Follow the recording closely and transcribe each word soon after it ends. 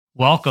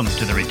Welcome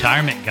to the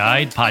Retirement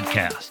Guide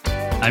Podcast.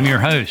 I'm your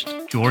host,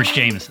 George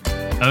Jameson,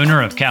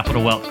 owner of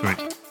Capital Wealth Group,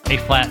 a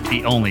flat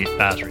fee only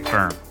advisory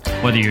firm.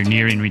 Whether you're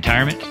nearing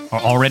retirement or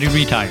already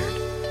retired,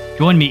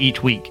 join me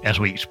each week as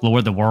we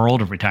explore the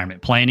world of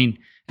retirement planning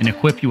and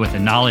equip you with the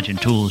knowledge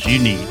and tools you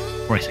need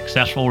for a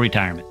successful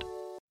retirement.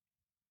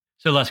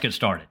 So let's get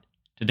started.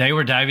 Today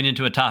we're diving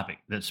into a topic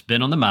that's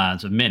been on the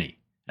minds of many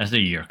as the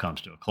year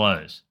comes to a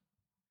close,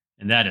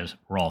 and that is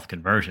Roth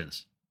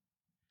conversions.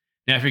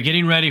 Now, if you're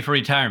getting ready for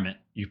retirement,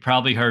 you've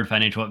probably heard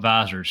financial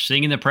advisors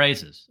singing the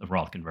praises of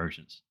Roth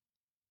conversions.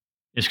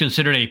 It's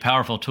considered a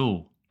powerful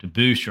tool to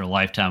boost your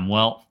lifetime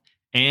wealth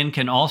and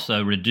can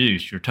also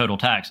reduce your total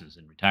taxes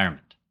in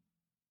retirement.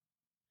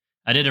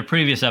 I did a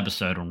previous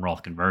episode on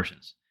Roth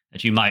conversions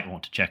that you might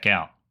want to check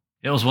out.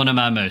 It was one of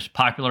my most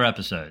popular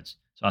episodes,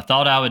 so I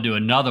thought I would do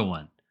another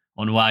one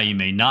on why you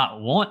may not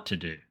want to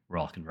do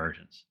Roth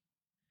conversions.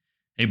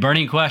 A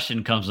burning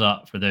question comes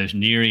up for those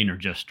nearing or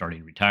just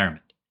starting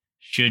retirement.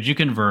 Should you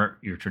convert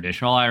your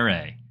traditional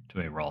IRA to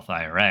a Roth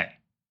IRA?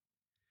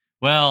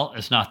 Well,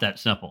 it's not that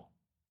simple,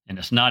 and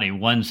it's not a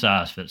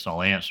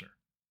one-size-fits-all answer,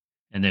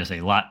 and there's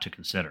a lot to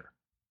consider.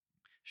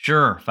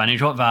 Sure,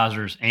 financial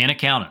advisors and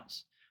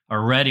accountants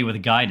are ready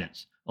with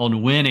guidance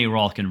on when a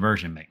Roth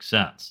conversion makes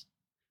sense,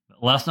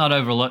 but let's not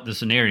overlook the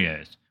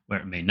scenarios where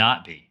it may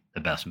not be the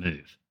best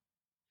move.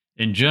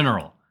 In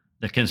general,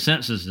 the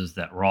consensus is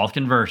that Roth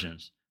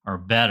conversions are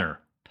better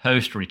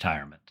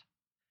post-retirement,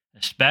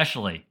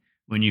 especially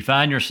when you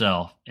find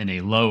yourself in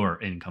a lower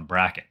income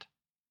bracket.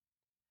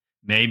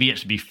 Maybe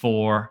it's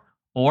before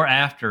or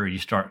after you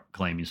start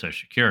claiming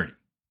Social Security,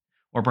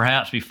 or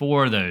perhaps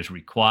before those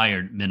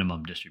required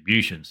minimum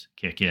distributions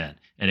kick in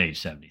at age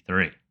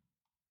 73.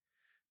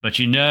 But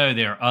you know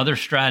there are other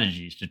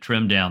strategies to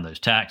trim down those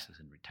taxes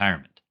in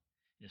retirement.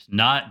 It's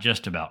not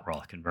just about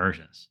Roth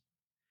conversions.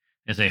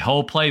 It's a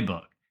whole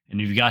playbook, and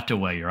you've got to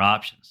weigh your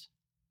options.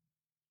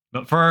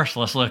 But first,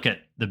 let's look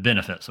at the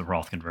benefits of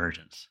Roth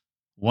conversions.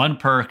 One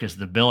perk is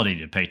the ability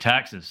to pay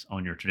taxes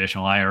on your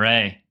traditional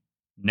IRA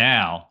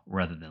now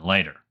rather than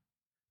later,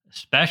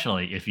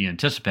 especially if you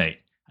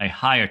anticipate a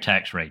higher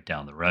tax rate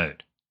down the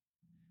road.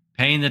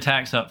 Paying the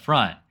tax up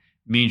front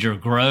means your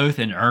growth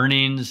in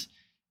earnings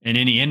and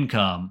any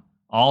income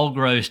all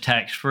grows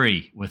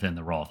tax-free within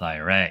the Roth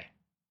IRA.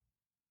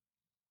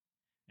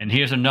 And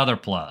here's another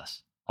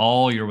plus.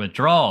 All your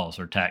withdrawals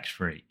are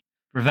tax-free,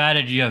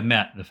 provided you have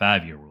met the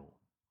 5-year rule.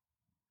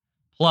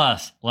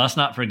 Plus, let's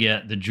not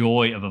forget the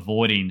joy of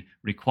avoiding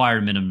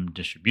required minimum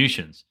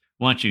distributions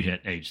once you hit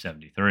age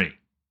 73.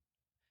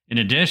 In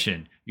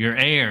addition, your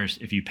heirs,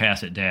 if you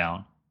pass it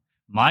down,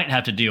 might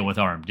have to deal with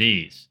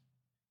RMDs,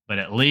 but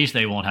at least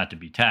they won't have to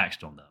be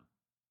taxed on them.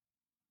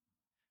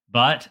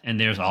 But, and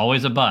there's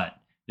always a but,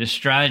 this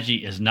strategy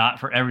is not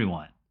for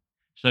everyone.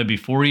 So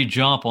before you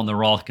jump on the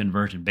Roth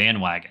conversion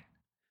bandwagon,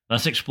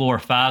 let's explore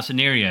 5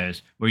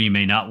 scenarios where you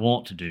may not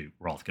want to do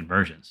Roth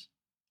conversions.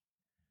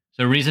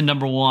 So reason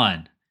number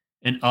 1,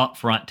 an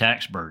upfront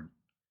tax burden.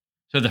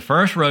 So the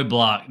first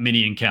roadblock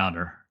many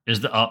encounter is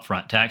the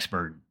upfront tax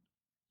burden.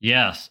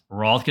 Yes,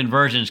 Roth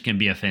conversions can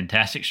be a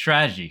fantastic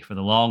strategy for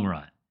the long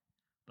run,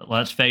 but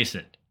let's face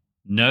it,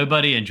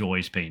 nobody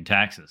enjoys paying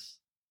taxes.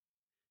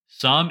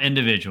 Some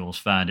individuals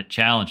find it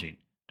challenging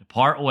to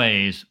part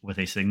ways with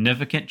a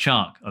significant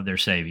chunk of their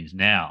savings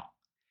now,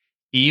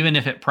 even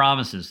if it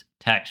promises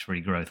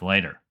tax-free growth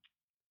later.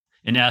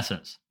 In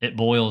essence, it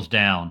boils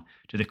down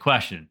to the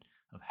question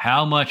of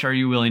how much are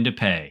you willing to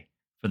pay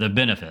for the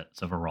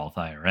benefits of a Roth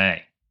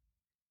IRA,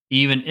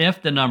 even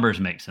if the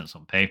numbers make sense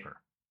on paper.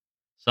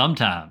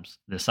 Sometimes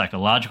the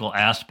psychological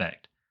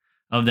aspect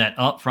of that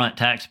upfront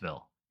tax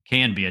bill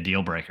can be a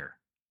deal breaker.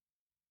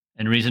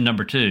 And reason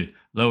number 2,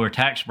 lower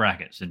tax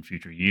brackets in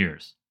future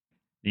years.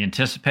 The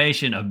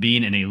anticipation of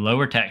being in a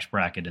lower tax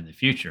bracket in the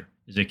future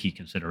is a key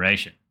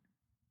consideration.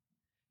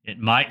 It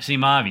might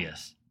seem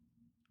obvious,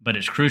 but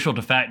it's crucial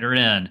to factor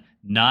in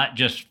not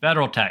just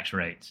federal tax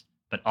rates,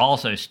 but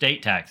also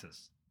state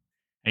taxes.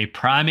 A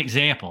prime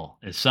example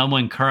is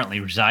someone currently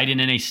residing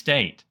in a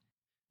state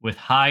with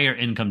higher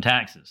income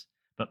taxes,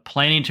 but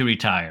planning to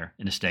retire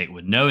in a state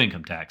with no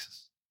income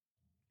taxes.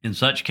 In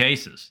such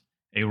cases,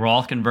 a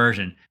Roth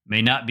conversion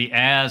may not be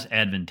as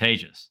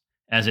advantageous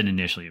as it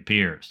initially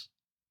appears.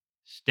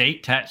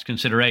 State tax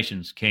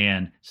considerations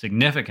can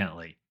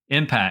significantly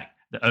impact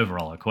the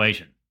overall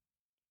equation.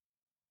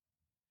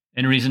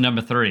 And reason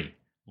number 3,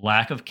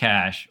 lack of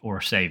cash or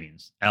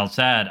savings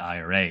outside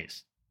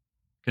IRAs.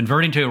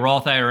 Converting to a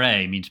Roth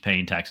IRA means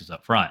paying taxes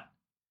up front.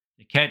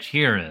 The catch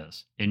here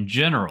is, in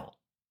general,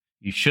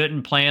 you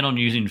shouldn't plan on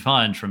using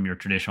funds from your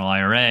traditional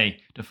IRA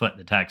to foot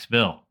the tax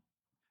bill.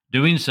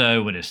 Doing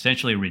so would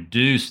essentially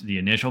reduce the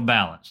initial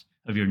balance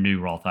of your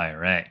new Roth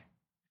IRA.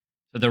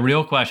 So the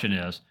real question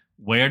is,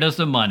 where does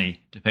the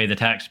money to pay the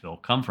tax bill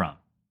come from?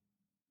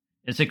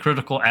 It's a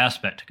critical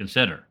aspect to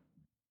consider.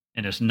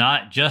 And it's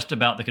not just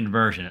about the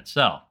conversion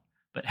itself,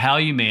 but how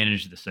you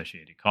manage the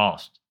associated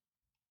cost.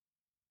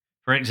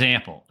 For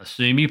example,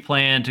 assume you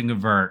plan to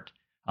convert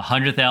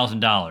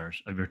 $100,000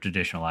 of your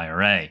traditional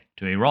IRA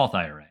to a Roth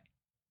IRA.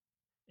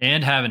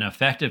 and have an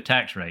effective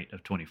tax rate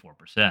of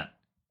 24%.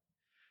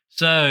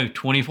 So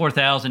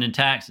 $24,000 in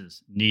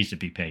taxes needs to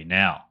be paid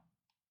now.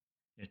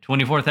 If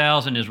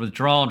 $24,000 is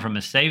withdrawn from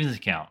a savings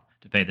account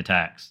to pay the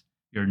tax,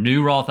 your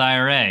new Roth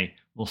IRA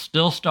will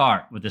still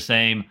start with the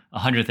same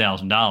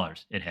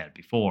 $100,000 it had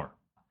before,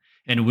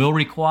 and will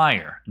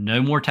require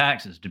no more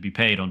taxes to be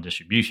paid on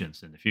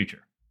distributions in the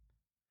future.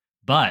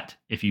 But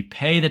if you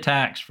pay the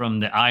tax from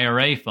the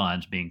IRA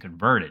funds being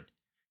converted,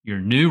 your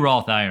new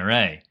Roth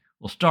IRA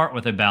will start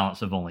with a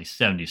balance of only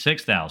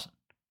 $76,000,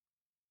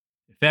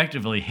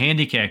 effectively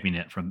handicapping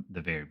it from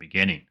the very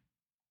beginning.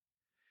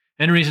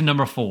 And reason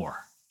number 4,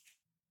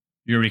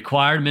 your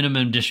required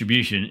minimum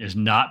distribution is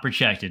not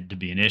projected to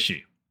be an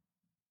issue.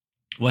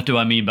 What do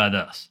I mean by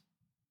this?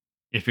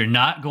 If you're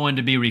not going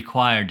to be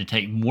required to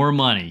take more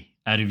money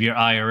out of your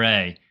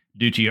IRA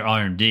due to your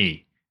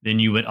RMD than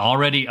you would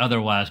already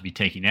otherwise be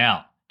taking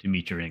out to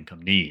meet your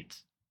income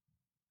needs.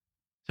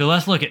 So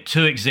let's look at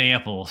 2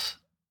 examples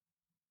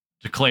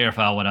to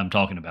clarify what I'm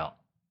talking about.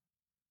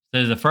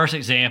 So the first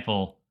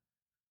example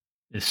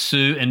is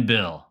Sue and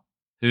Bill,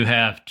 who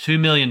have $2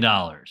 million,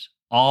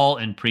 all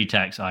in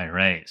pre-tax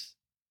IRAs.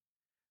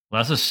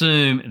 Let's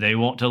assume they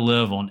want to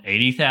live on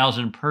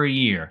 $80,000 per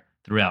year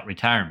throughout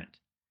retirement,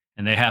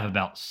 and they have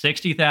about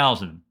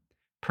 $60,000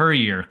 per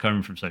year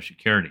coming from Social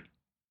Security.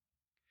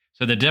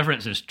 So the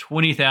difference is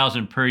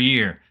 $20,000 per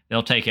year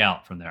they'll take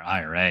out from their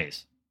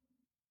IRAs.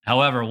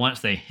 However,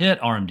 once they hit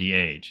RMD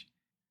age,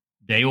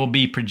 they will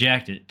be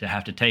projected to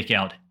have to take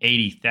out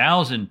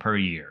 $80,000 per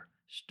year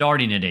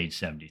starting at age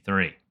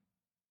 73.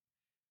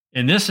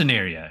 In this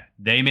scenario,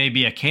 they may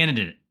be a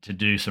candidate to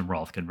do some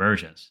Roth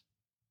conversions,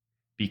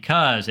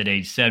 because at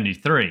age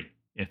 73,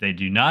 if they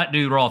do not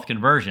do Roth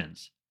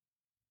conversions,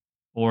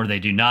 or they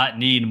do not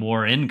need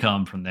more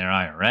income from their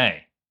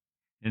IRA,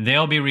 then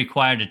they'll be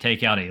required to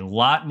take out a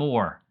lot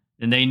more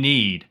than they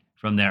need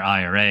from their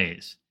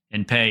IRAs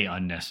and pay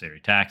unnecessary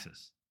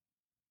taxes.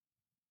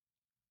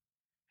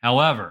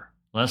 However,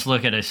 let's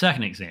look at a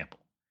second example.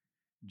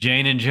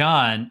 Jane and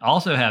John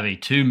also have a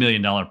 $2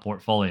 million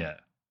portfolio,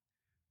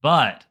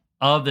 but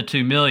of the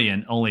 $2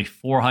 million, only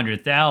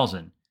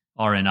 $400,000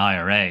 are in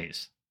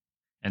IRAs,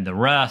 and the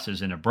rest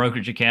is in a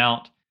brokerage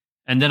account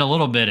and then a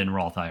little bit in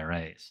Roth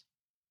IRAs.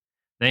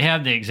 They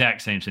have the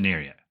exact same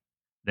scenario.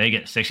 They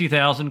get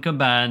 $60,000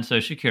 combined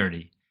Social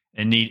Security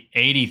and need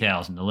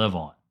 $80,000 to live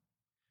on.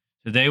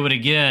 So they would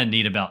again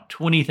need about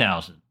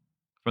 $20,000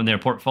 from their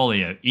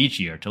portfolio each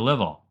year to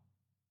live on.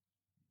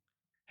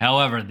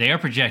 However, their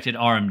projected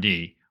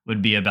RMD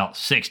would be about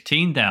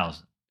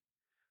 $16,000.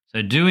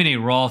 So doing a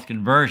Roth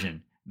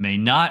conversion may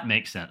not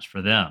make sense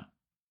for them.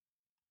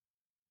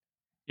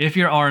 If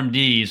your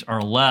RMDs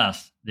are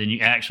less than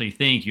you actually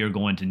think you're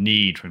going to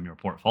need from your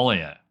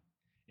portfolio,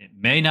 it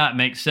may not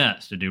make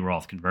sense to do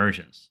Roth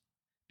conversions,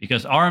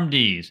 because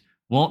RMDs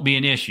won't be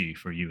an issue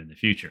for you in the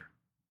future.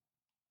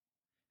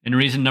 And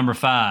reason number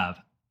 5,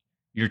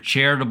 your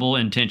charitable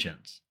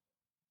intentions.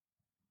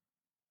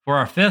 For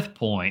our 5th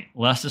point,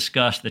 let's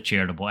discuss the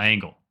charitable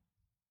angle.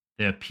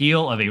 The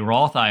appeal of a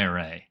Roth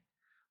IRA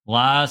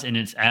lies in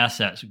its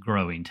assets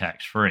growing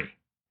tax-free.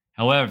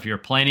 However, if you're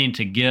planning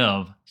to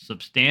give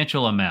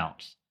substantial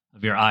amounts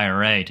of your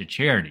IRA to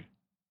charity,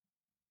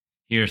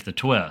 here's the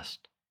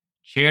twist.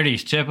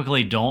 Charities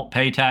typically don't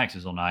pay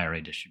taxes on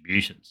IRA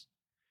distributions.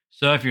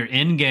 So if your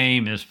end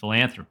game is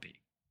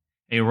philanthropy,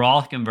 a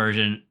Roth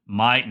conversion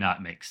might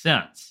not make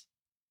sense.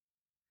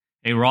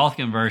 A Roth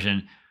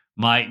conversion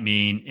might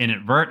mean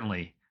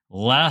inadvertently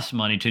less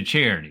money to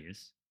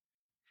charities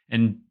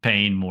and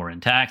paying more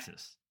in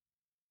taxes.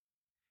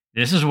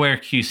 This is where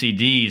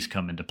QCDs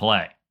come into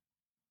play.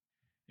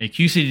 A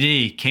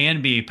QCD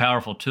can be a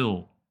powerful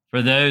tool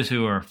for those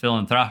who are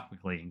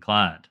philanthropically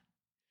inclined.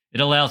 It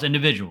allows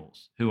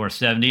individuals who are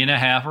 70 and a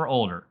half or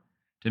older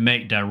to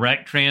make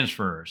direct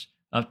transfers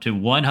up to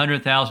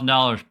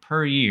 $100,000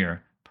 per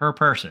year per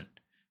person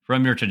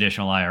from your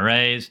traditional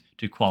IRAs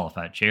to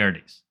qualified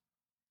charities.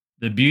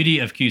 The beauty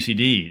of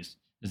QCDs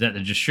is that the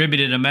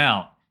distributed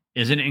amount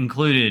isn't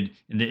included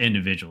in the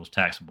individual's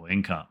taxable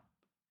income.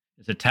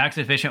 It's a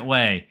tax-efficient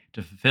way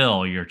to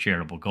fulfill your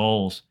charitable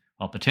goals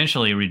while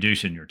potentially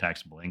reducing your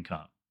taxable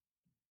income.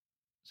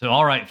 So,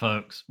 all right,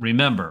 folks,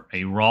 remember,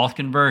 a Roth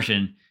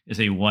conversion is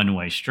a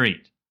one-way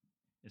street.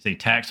 It's a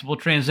taxable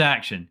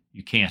transaction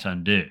you can't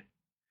undo.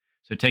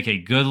 So take a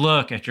good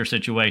look at your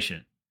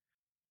situation.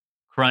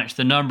 Crunch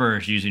the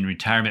numbers using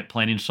retirement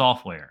planning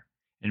software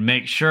and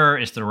make sure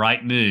it's the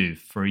right move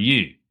for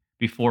you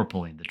before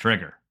pulling the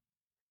trigger.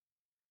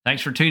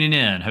 Thanks for tuning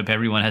in. Hope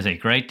everyone has a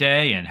great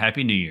day and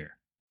Happy New Year.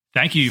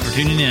 Thank you for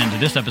tuning in to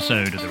this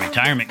episode of The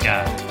Retirement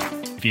Guide.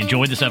 If you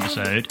enjoyed this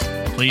episode,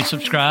 please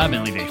subscribe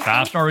and leave a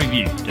 5-star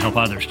review to help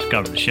others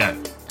discover the show.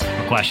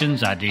 For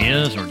questions,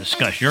 ideas, or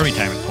discuss your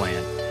retirement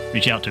plan,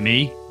 reach out to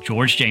me,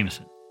 George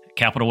Jameson, at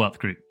Capital Wealth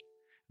Group.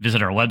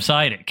 Visit our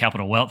website at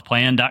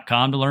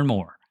capitalwealthplan.com to learn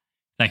more.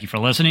 Thank you for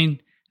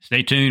listening.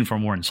 Stay tuned for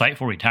more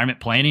insightful retirement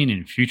planning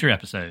in future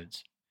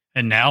episodes.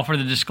 And now for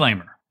the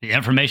disclaimer. The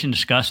information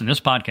discussed in this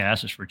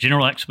podcast is for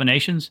general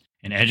explanations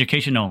and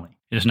education only,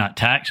 It is not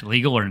tax,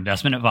 legal, or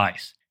investment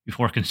advice.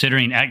 Before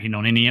considering acting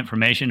on any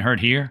information heard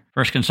here,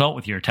 first consult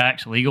with your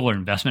tax, legal, or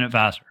investment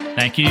advisor.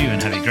 Thank you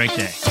and have a great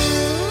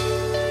day.